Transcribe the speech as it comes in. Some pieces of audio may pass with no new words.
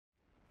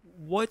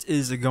What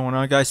is going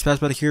on, guys?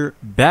 Spazmattic here,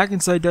 back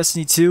inside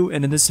Destiny 2,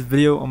 and in this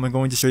video I'm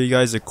going to show you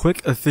guys a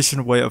quick,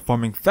 efficient way of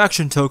farming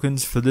faction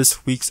tokens for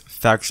this week's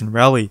Faction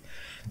Rally.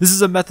 This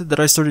is a method that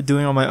I started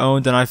doing on my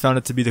own, and I found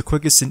it to be the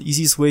quickest and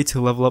easiest way to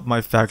level up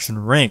my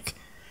faction rank.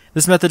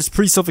 This method is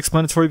pretty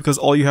self-explanatory because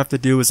all you have to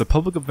do is a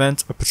public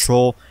event, a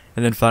patrol,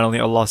 and then finally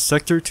a lost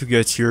sector to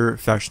get your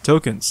faction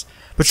tokens.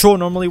 Patrol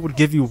normally would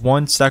give you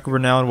 1 stack of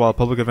renown, while a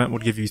public event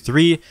would give you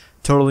 3,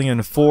 totaling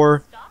in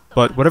 4.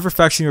 But whatever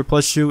faction you're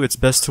pledged to, it's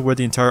best to wear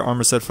the entire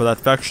armor set for that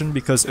faction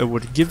because it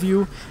would give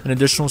you an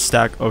additional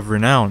stack of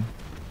renown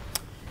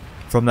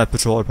from that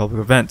patrol or public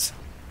event.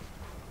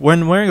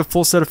 When wearing a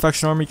full set of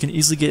faction armor, you can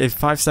easily get a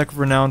 5 stack of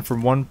renown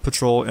from 1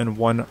 patrol and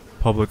 1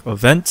 public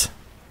event.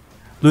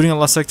 Looting a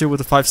lost sector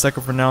with a 5 stack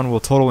of renown will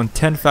total in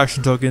 10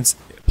 faction tokens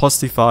plus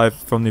the 5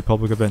 from the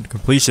public event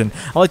completion.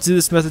 I like to do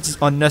this method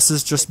on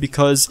Nessus just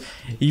because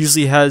it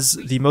usually has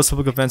the most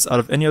public events out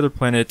of any other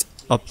planet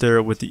up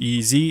there with the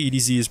EDZ.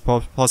 EDZ is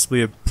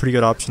possibly a pretty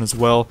good option as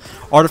well.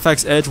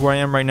 Artifact's Edge, where I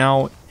am right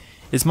now,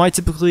 is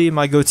typically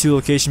my go-to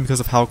location because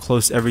of how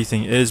close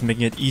everything is,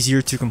 making it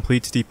easier to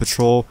complete the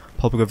patrol,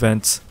 public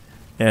event,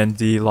 and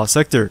the lost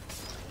sector.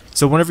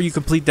 So whenever you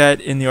complete that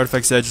in the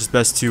Artifact's Edge, it's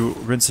best to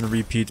rinse and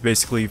repeat,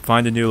 basically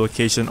find a new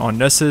location on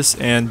Nessus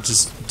and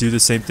just do the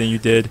same thing you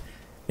did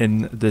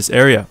in this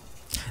area.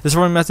 This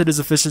farming method is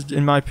efficient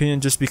in my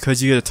opinion just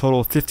because you get a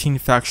total of 15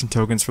 faction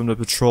tokens from the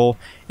patrol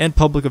and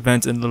public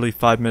event in literally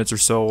 5 minutes or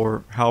so,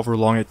 or however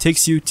long it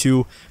takes you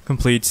to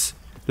complete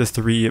the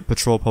 3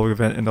 patrol, public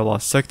event, and the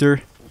lost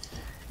sector.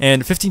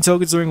 And 15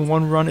 tokens during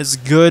one run is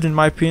good in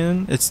my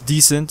opinion. It's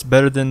decent,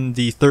 better than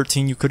the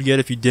 13 you could get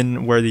if you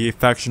didn't wear the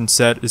faction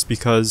set, is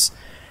because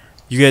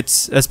you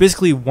get, that's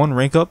basically 1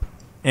 rank up,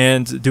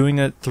 and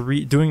doing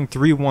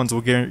 3 runs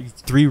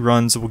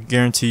will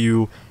guarantee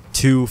you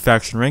 2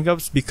 faction rank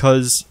ups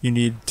because you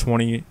need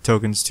 20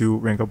 tokens to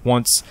rank up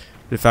once.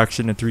 The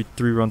faction in 3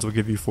 runs will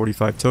give you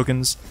 45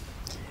 tokens.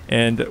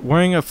 And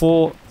wearing a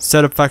full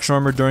set of faction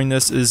armor during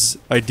this is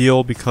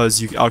ideal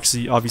because you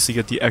obviously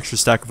get the extra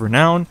stack of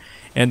renown,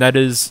 and that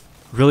is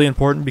really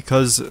important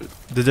because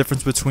the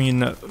difference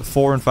between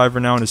 4 and 5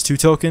 renown is 2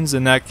 tokens,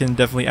 and that can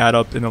definitely add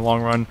up in the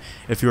long run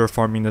if you are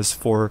farming this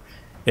for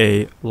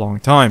a long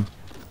time.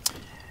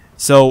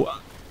 So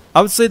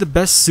I would say the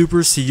best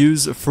supers to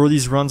use for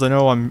these runs, I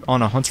know I'm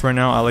on a hunt right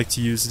now, I like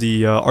to use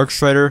the Arc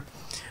Strider.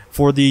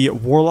 For the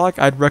Warlock,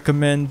 I'd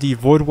recommend the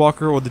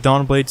Voidwalker or the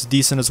Dawnblade's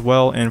decent as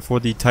well, and for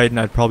the Titan,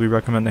 I'd probably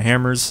recommend the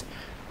Hammers.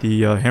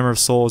 The Hammer of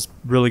Soul is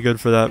really good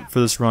for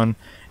this run.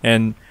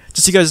 And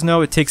just so you guys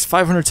know, it takes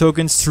 500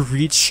 tokens to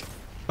reach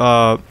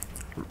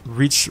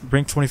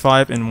rank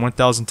 25 and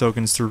 1,000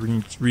 tokens to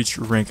reach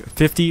rank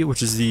 50,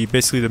 which is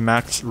basically the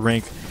max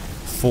rank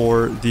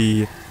for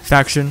the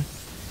faction.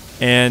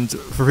 And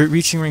for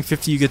reaching rank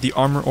 50, you get the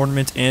Armor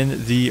Ornament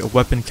and the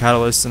Weapon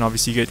Catalyst, and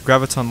obviously you get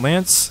Graviton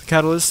Lance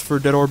Catalyst for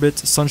Dead Orbit,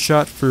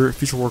 Sunshot for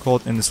Future War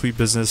Cult, and the Sweet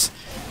Business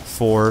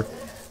for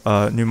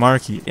New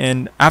Monarchy.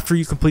 And after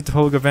you complete the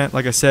public event,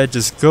 like I said,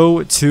 just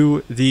go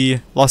to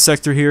the Lost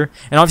Sector here.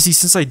 And obviously,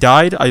 since I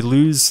died, I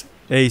lose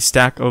a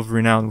stack of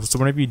renown. So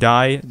whenever you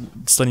die,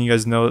 just letting you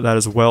guys know that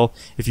as well.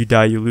 If you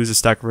die, you lose a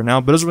stack of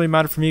renown. But it doesn't really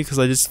matter for me because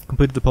I just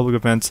completed the public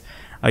event.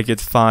 I get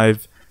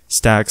 5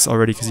 stacks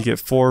already because you get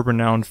 4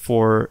 renown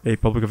for a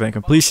public event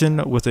completion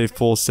with a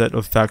full set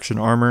of faction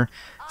armor.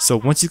 So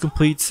once you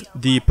complete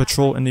the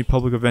patrol and the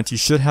public event, you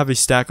should have a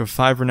stack of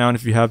 5 renown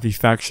if you have the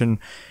faction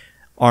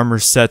armor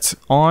set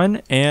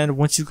on. And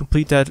once you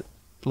complete that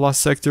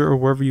lost sector or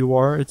wherever you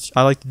are,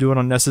 I like to do it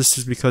on Nessus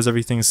just because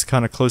everything's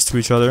kind of close to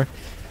each other.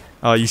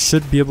 You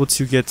should be able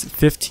to get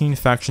 15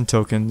 faction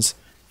tokens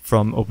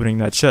from opening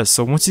that chest.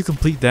 So once you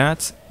complete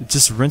that,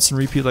 just rinse and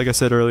repeat like I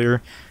said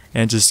earlier,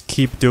 and just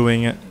keep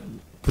doing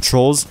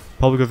patrols,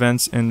 public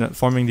events, and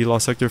farming the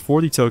lost sector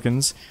for the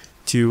tokens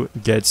to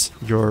get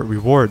your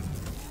reward.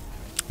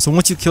 So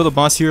once you kill the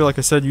boss here, like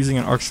I said, using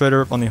an Arc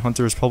Strider on the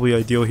Hunter is probably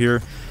ideal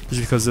here,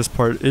 just because this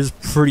part is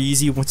pretty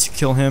easy. Once you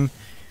kill him,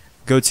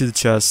 go to the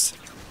chest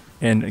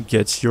and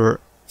get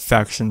your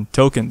faction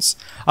tokens.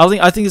 I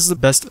think this is the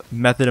best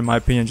method in my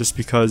opinion, just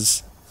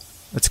because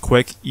it's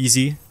quick,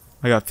 easy.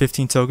 I got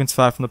 15 tokens,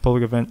 5 from the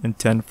public event, and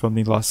 10 from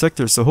the lost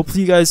sector. So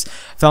hopefully you guys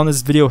found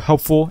this video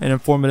helpful and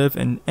informative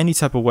in any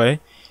type of way.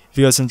 If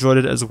you guys enjoyed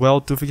it as well,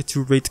 don't forget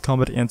to rate,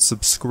 comment, and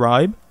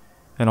subscribe.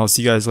 And I'll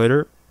see you guys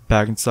later,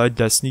 back inside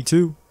Destiny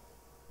 2.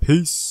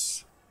 Peace.